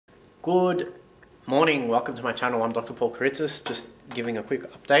Good morning, welcome to my channel. I'm Dr. Paul Kiritsis, just giving a quick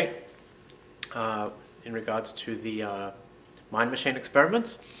update in regards to the mind machine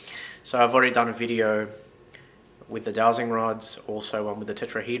experiments. So I've already done a video with the dowsing rods, also one with the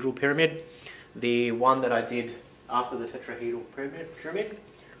tetrahedral pyramid. The one that I did after the tetrahedral pyramid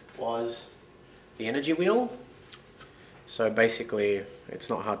was the energy wheel. So basically,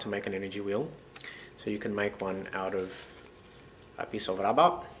 it's not hard to make an energy wheel. So you can make one out of a piece of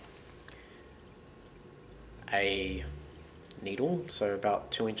rubber, a needle, so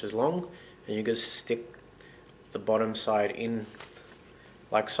about 2 inches long, and you just stick the bottom side in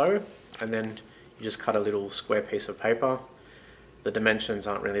like so, and then you just cut a little square piece of paper. The dimensions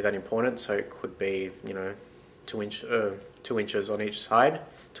aren't really that important, so it could be, 2 inches on each side,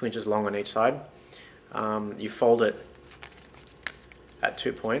 2 inches long on each side. You fold it at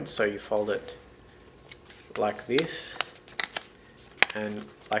 2 points, so you fold it like this and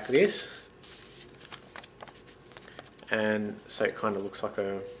like this, and so it kind of looks like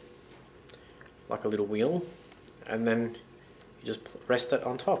a little wheel, and then you just rest it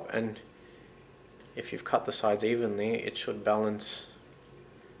on top, and if you've cut the sides evenly, it should balance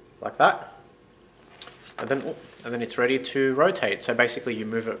like that, and then it's ready to rotate. So basically you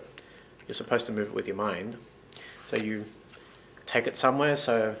move it, you're supposed to move it with your mind, so you take it somewhere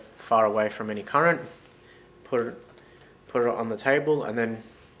so far away from any current, put it on the table, and then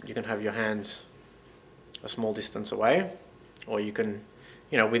you can have your hands a small distance away, or you can,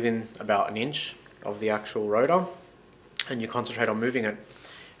 within about an inch of the actual rotor, and you concentrate on moving it,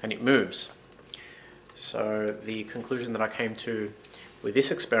 and it moves. So the conclusion that I came to with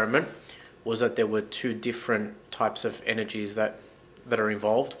this experiment was that there were two different types of energies that are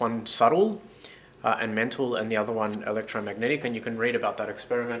involved, one subtle and mental, and the other one electromagnetic, and you can read about that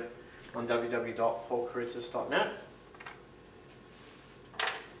experiment on www.paulkiritsis.net.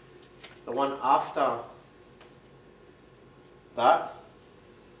 The one after that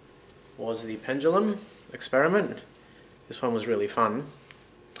was the pendulum experiment. This one was really fun.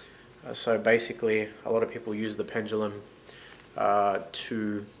 So basically, a lot of people use the pendulum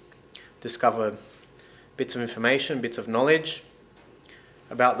to discover bits of information, bits of knowledge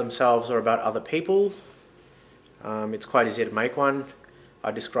about themselves or about other people. It's quite easy to make one.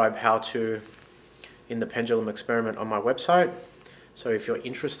 I describe how to in the pendulum experiment on my website. So if you're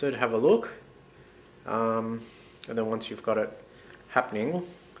interested, have a look. And then once you've got it happening, you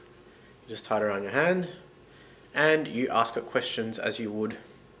just tie it around your hand and you ask it questions as you would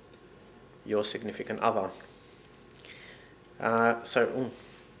your significant other. It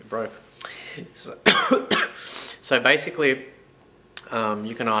broke. So basically,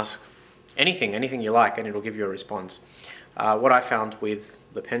 you can ask anything you like, and it'll give you a response. What I found with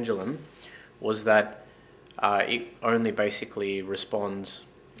the pendulum was that it only basically responds,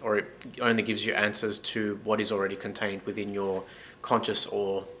 or it only gives you answers to what is already contained within your conscious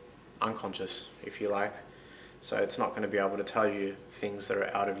or unconscious, if you like. So it's not going to be able to tell you things that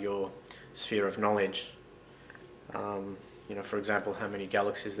are out of your sphere of knowledge. For example, how many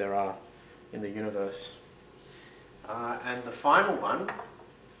galaxies there are in the universe. And the final one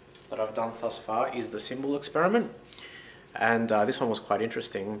that I've done thus far is the symbol experiment. And this one was quite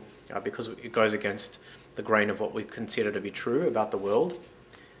interesting because it goes against the grain of what we consider to be true about the world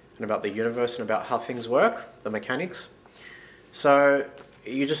and about the universe and about how things work, the mechanics. So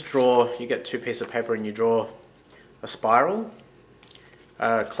you just you get 2 pieces of paper and you draw a spiral,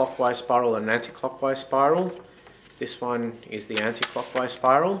 a clockwise spiral and an anti-clockwise spiral. This one is the anti-clockwise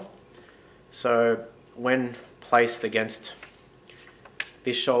spiral. So when placed against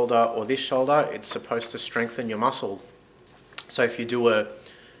this shoulder or this shoulder, it's supposed to strengthen your muscle. So if you do a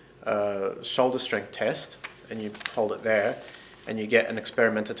shoulder strength test and you hold it there and you get an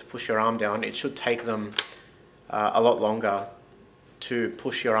experimenter to push your arm down, it should take them a lot longer to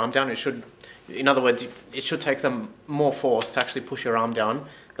push your arm down. In other words, it should take them more force to actually push your arm down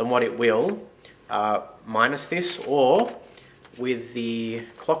than what it will minus this, or with the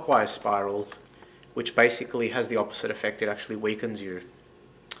clockwise spiral, which basically has the opposite effect. It actually weakens you.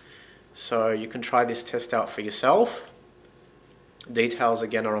 So you can try this test out for yourself. Details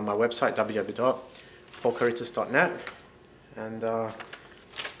again are on my website, www.paulkiritsis.net, and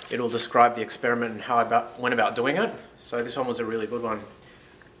it'll describe the experiment and how I went about doing it. So this one was a really good one,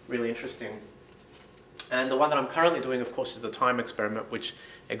 really interesting. And the one that I'm currently doing, of course, is the time experiment, which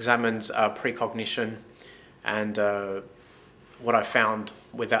examines precognition. And what I found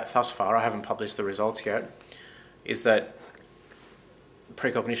with that thus far, I haven't published the results yet, is that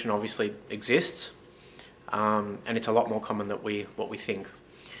precognition obviously exists, and it's a lot more common than what we think.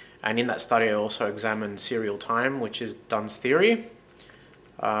 And in that study, I also examined serial time, which is Dunn's theory,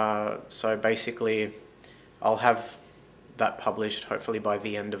 So basically, I'll have that published hopefully by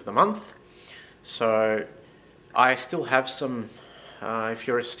the end of the month. So I still have some, if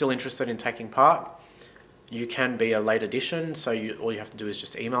you're still interested in taking part, you can be a late addition. So all you have to do is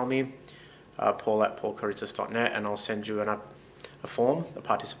just email me, paul@paulkiritsis.net, and I'll send you a form, a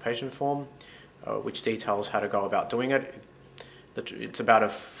participation form, which details how to go about doing it. It's about a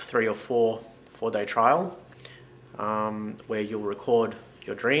 3 or 4 day trial, where you'll record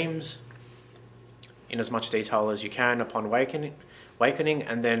your dreams in as much detail as you can upon awakening,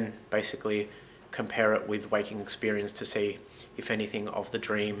 and then basically compare it with waking experience to see if anything of the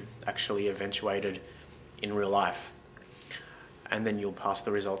dream actually eventuated in real life. And then you'll pass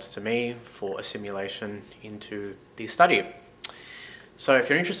the results to me for assimilation into the study. So if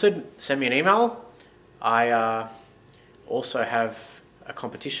you're interested, send me an email. I also have a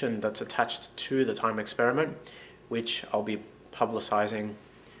competition that's attached to the time experiment, which I'll be publicizing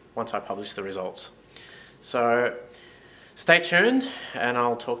once I publish the results. So stay tuned, and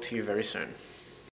I'll talk to you very soon.